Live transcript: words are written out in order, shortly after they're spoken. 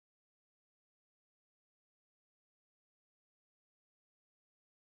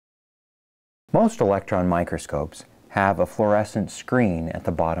Most electron microscopes have a fluorescent screen at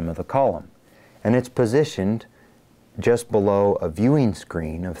the bottom of the column, and it's positioned just below a viewing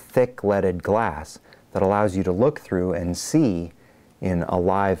screen of thick leaded glass that allows you to look through and see in a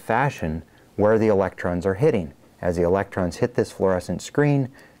live fashion where the electrons are hitting. As the electrons hit this fluorescent screen,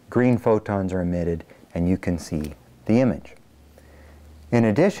 green photons are emitted and you can see the image. In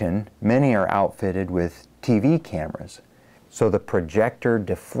addition, many are outfitted with TV cameras, so the projector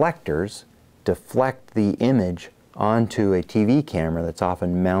deflectors deflect the image onto a TV camera that's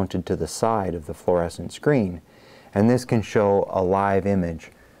often mounted to the side of the fluorescent screen, and this can show a live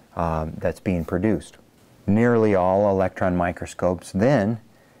image that's being produced. Nearly all electron microscopes then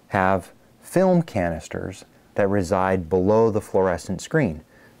have film canisters that reside below the fluorescent screen.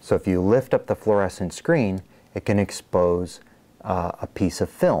 So if you lift up the fluorescent screen, it can expose a piece of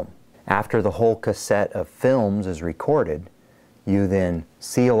film. After the whole cassette of films is recorded, you then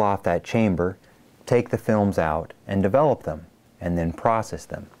seal off that chamber, take the films out, and develop them, and then process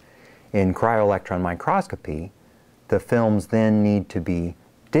them. In cryo-electron microscopy, the films then need to be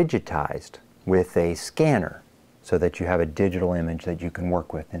digitized with a scanner so that you have a digital image that you can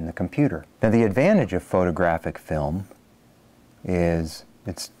work with in the computer. Now, the advantage of photographic film is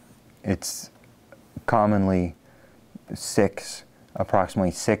it's commonly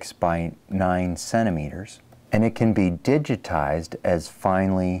approximately 6 by 9 centimeters, and it can be digitized as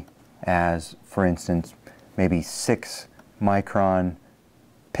finely as, for instance, maybe 6 micron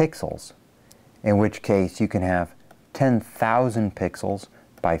pixels, in which case you can have 10,000 pixels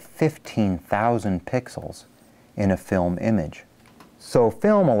by 15,000 pixels in a film image. So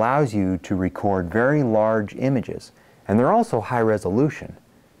film allows you to record very large images, and they're also high resolution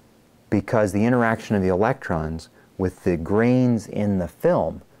because the interaction of the electrons with the grains in the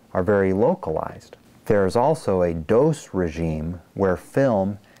film are very localized. There's also a dose regime where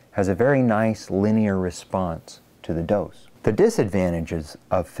film has a very nice linear response to the dose. The disadvantages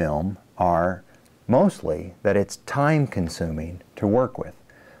of film are mostly that it's time-consuming to work with.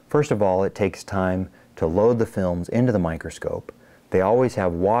 First of all, it takes time to load the films into the microscope. They always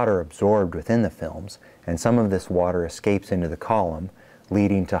have water absorbed within the films, and some of this water escapes into the column,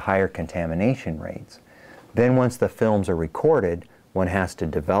 leading to higher contamination rates. Then once the films are recorded, one has to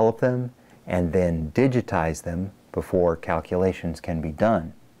develop them and then digitize them before calculations can be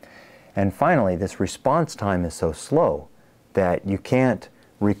done. And finally, this response time is so slow that you can't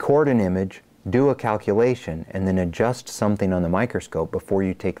record an image, do a calculation, and then adjust something on the microscope before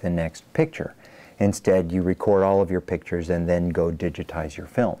you take the next picture. Instead, you record all of your pictures and then go digitize your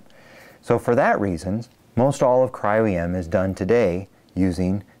film. So for that reason, most all of cryo-EM is done today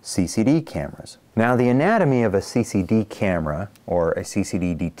using CCD cameras. Now, the anatomy of a CCD camera, or a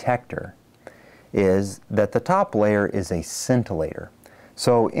CCD detector, is that the top layer is a scintillator.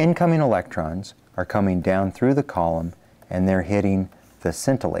 So incoming electrons are coming down through the column and they're hitting the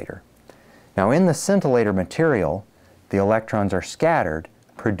scintillator. Now, in the scintillator material, the electrons are scattered,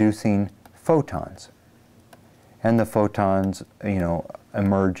 producing photons. And the photons,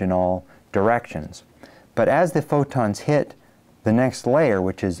 emerge in all directions. But as the photons hit the next layer,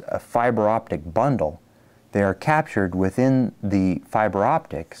 which is a fiber optic bundle, they are captured within the fiber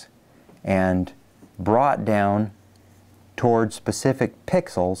optics and brought down towards specific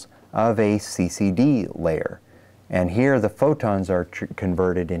pixels of a CCD layer. And here the photons are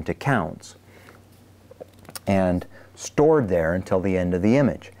converted into counts and stored there until the end of the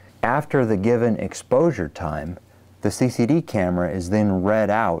image. After the given exposure time, the CCD camera is then read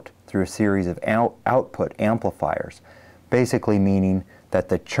out through a series of output amplifiers, basically meaning that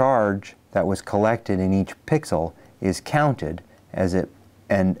the charge that was collected in each pixel is counted as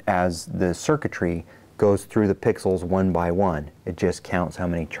the circuitry goes through the pixels one by one. It just counts how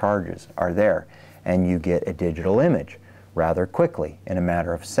many charges are there, and you get a digital image rather quickly, in a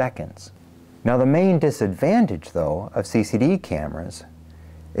matter of seconds. Now, the main disadvantage, though, of CCD cameras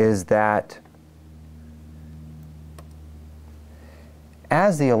is that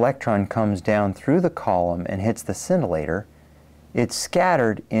as the electron comes down through the column and hits the scintillator, it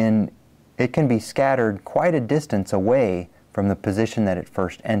can be scattered quite a distance away from the position that it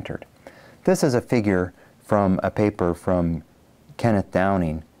first entered. This is a figure from a paper from Kenneth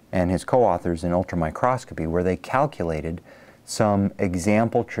Downing and his co-authors in ultramicroscopy, where they calculated some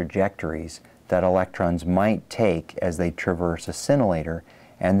example trajectories that electrons might take as they traverse a scintillator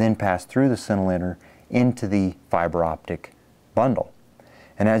and then pass through the scintillator into the fiber optic bundle.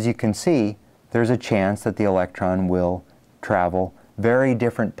 And as you can see, there's a chance that the electron will travel very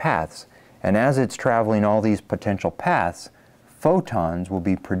different paths. And as it's traveling all these potential paths, photons will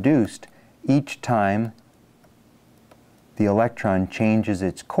be produced each time the electron changes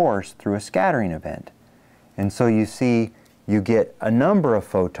its course through a scattering event. And so you see you get a number of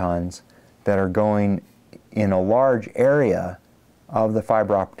photons that are going in a large area of the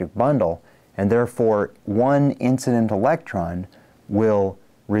fiber optic bundle, and therefore one incident electron will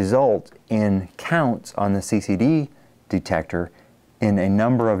result in counts on the CCD detector in a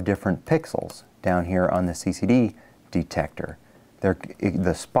number of different pixels down here on the CCD detector.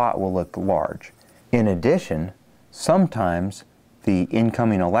 The spot will look large. In addition, sometimes the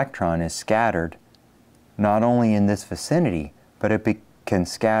incoming electron is scattered not only in this vicinity, but it can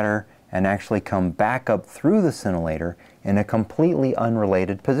scatter and actually come back up through the scintillator in a completely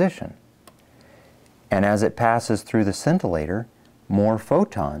unrelated position. And as it passes through the scintillator, more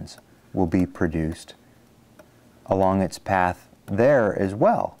photons will be produced along its path there as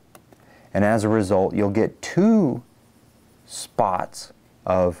well. And as a result, you'll get two spots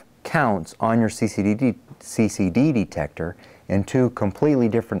of counts on your CCD detector in two completely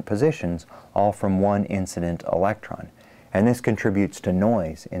different positions, all from one incident electron. And this contributes to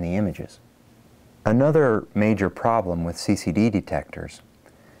noise in the images. Another major problem with CCD detectors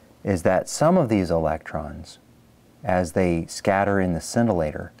is that some of these electrons, as they scatter in the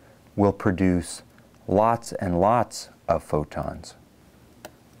scintillator, will produce lots and lots of photons.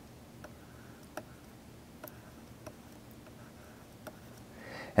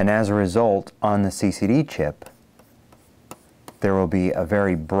 And as a result, on the CCD chip, there will be a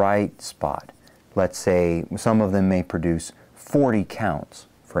very bright spot. Let's say some of them may produce 40 counts,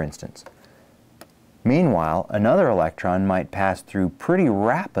 for instance. Meanwhile, another electron might pass through pretty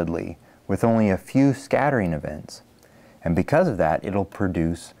rapidly with only a few scattering events. And because of that, it'll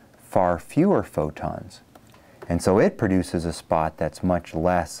produce far fewer photons. And so it produces a spot that's much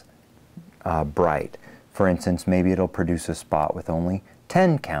less bright. For instance, maybe it'll produce a spot with only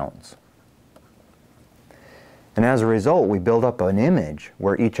 10 counts. And as a result, we build up an image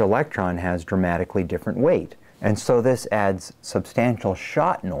where each electron has dramatically different weight. And so this adds substantial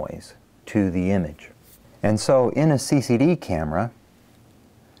shot noise to the image. And so in a CCD camera,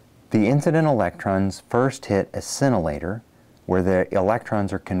 the incident electrons first hit a scintillator where the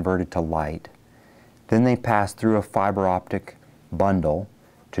electrons are converted to light. Then they pass through a fiber optic bundle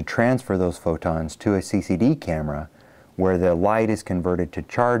to transfer those photons to a CCD camera where the light is converted to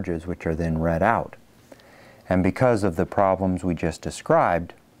charges, which are then read out. And because of the problems we just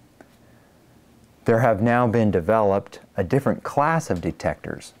described, there have now been developed a different class of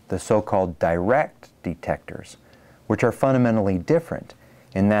detectors, the so-called direct detectors, which are fundamentally different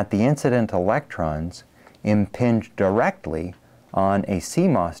in that the incident electrons impinge directly on a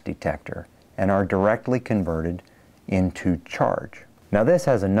CMOS detector and are directly converted into charge. Now this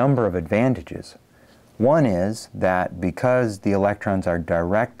has a number of advantages. One is that because the electrons are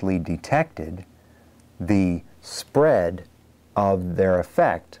directly detected, the spread of their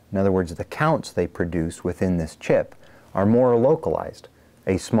effect, in other words, the counts they produce within this chip, are more localized,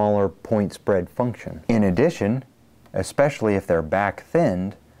 a smaller point spread function. In addition, especially if they're back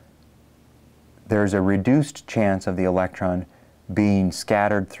thinned, there's a reduced chance of the electron being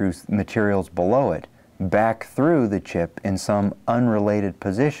scattered through materials below it, back through the chip in some unrelated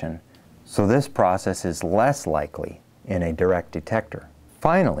position. So this process is less likely in a direct detector.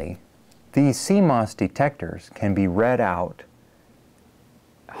 Finally, these CMOS detectors can be read out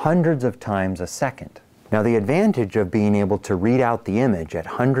hundreds of times a second. Now the advantage of being able to read out the image at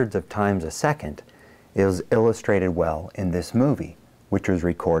hundreds of times a second is illustrated well in this movie, which was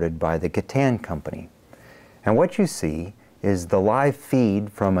recorded by the Caltech company. And what you see is the live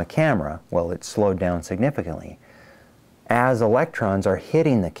feed from a camera, well, it's slowed down significantly, as electrons are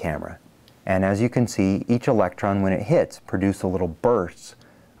hitting the camera. And as you can see, each electron, when it hits, produces little bursts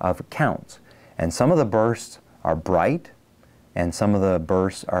of counts. And some of the bursts are bright, and some of the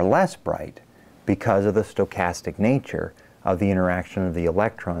bursts are less bright because of the stochastic nature of the interaction of the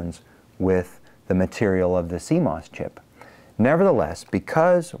electrons with the material of the CMOS chip. Nevertheless,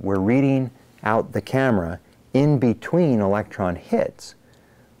 because we're reading out the camera in between electron hits,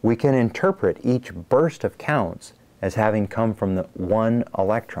 we can interpret each burst of counts as having come from the one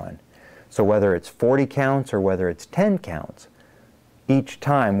electron. So whether it's 40 counts or whether it's 10 counts, each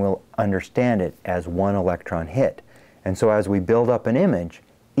time we'll understand it as one electron hit. And so as we build up an image,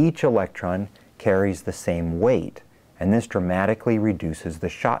 each electron carries the same weight, and this dramatically reduces the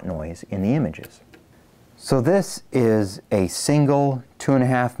shot noise in the images. So this is a single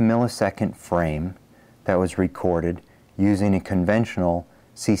 2.5 millisecond frame that was recorded using a conventional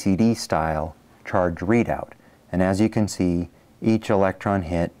CCD style charge readout. And as you can see, each electron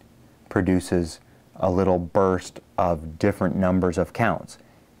hit produces a little burst of different numbers of counts.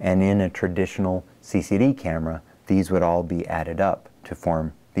 And in a traditional CCD camera, these would all be added up to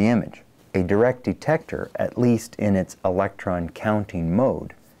form the image. A direct detector, at least in its electron counting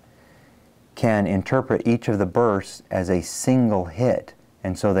mode, can interpret each of the bursts as a single hit,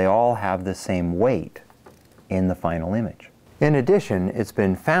 and so they all have the same weight in the final image. In addition, it's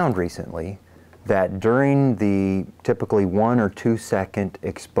been found recently that during the typically 1 or 2 second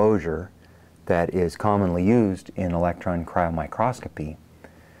exposure that is commonly used in electron cryomicroscopy,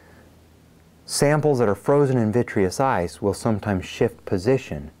 samples that are frozen in vitreous ice will sometimes shift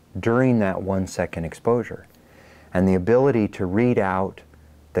position during that 1 second exposure. And the ability to read out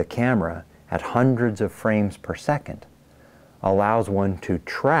the camera at hundreds of frames per second allows one to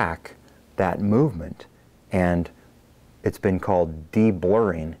track that movement, and it's been called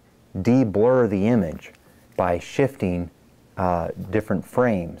de-blurring. De-blur the image by shifting different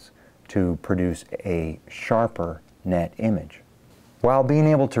frames to produce a sharper net image. While being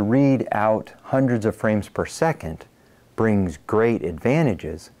able to read out hundreds of frames per second brings great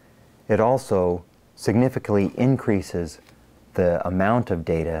advantages, it also significantly increases the amount of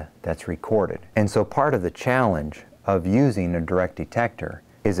data that's recorded. And so part of the challenge of using a direct detector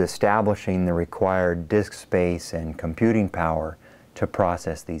is establishing the required disk space and computing power to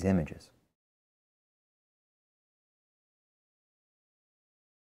process these images.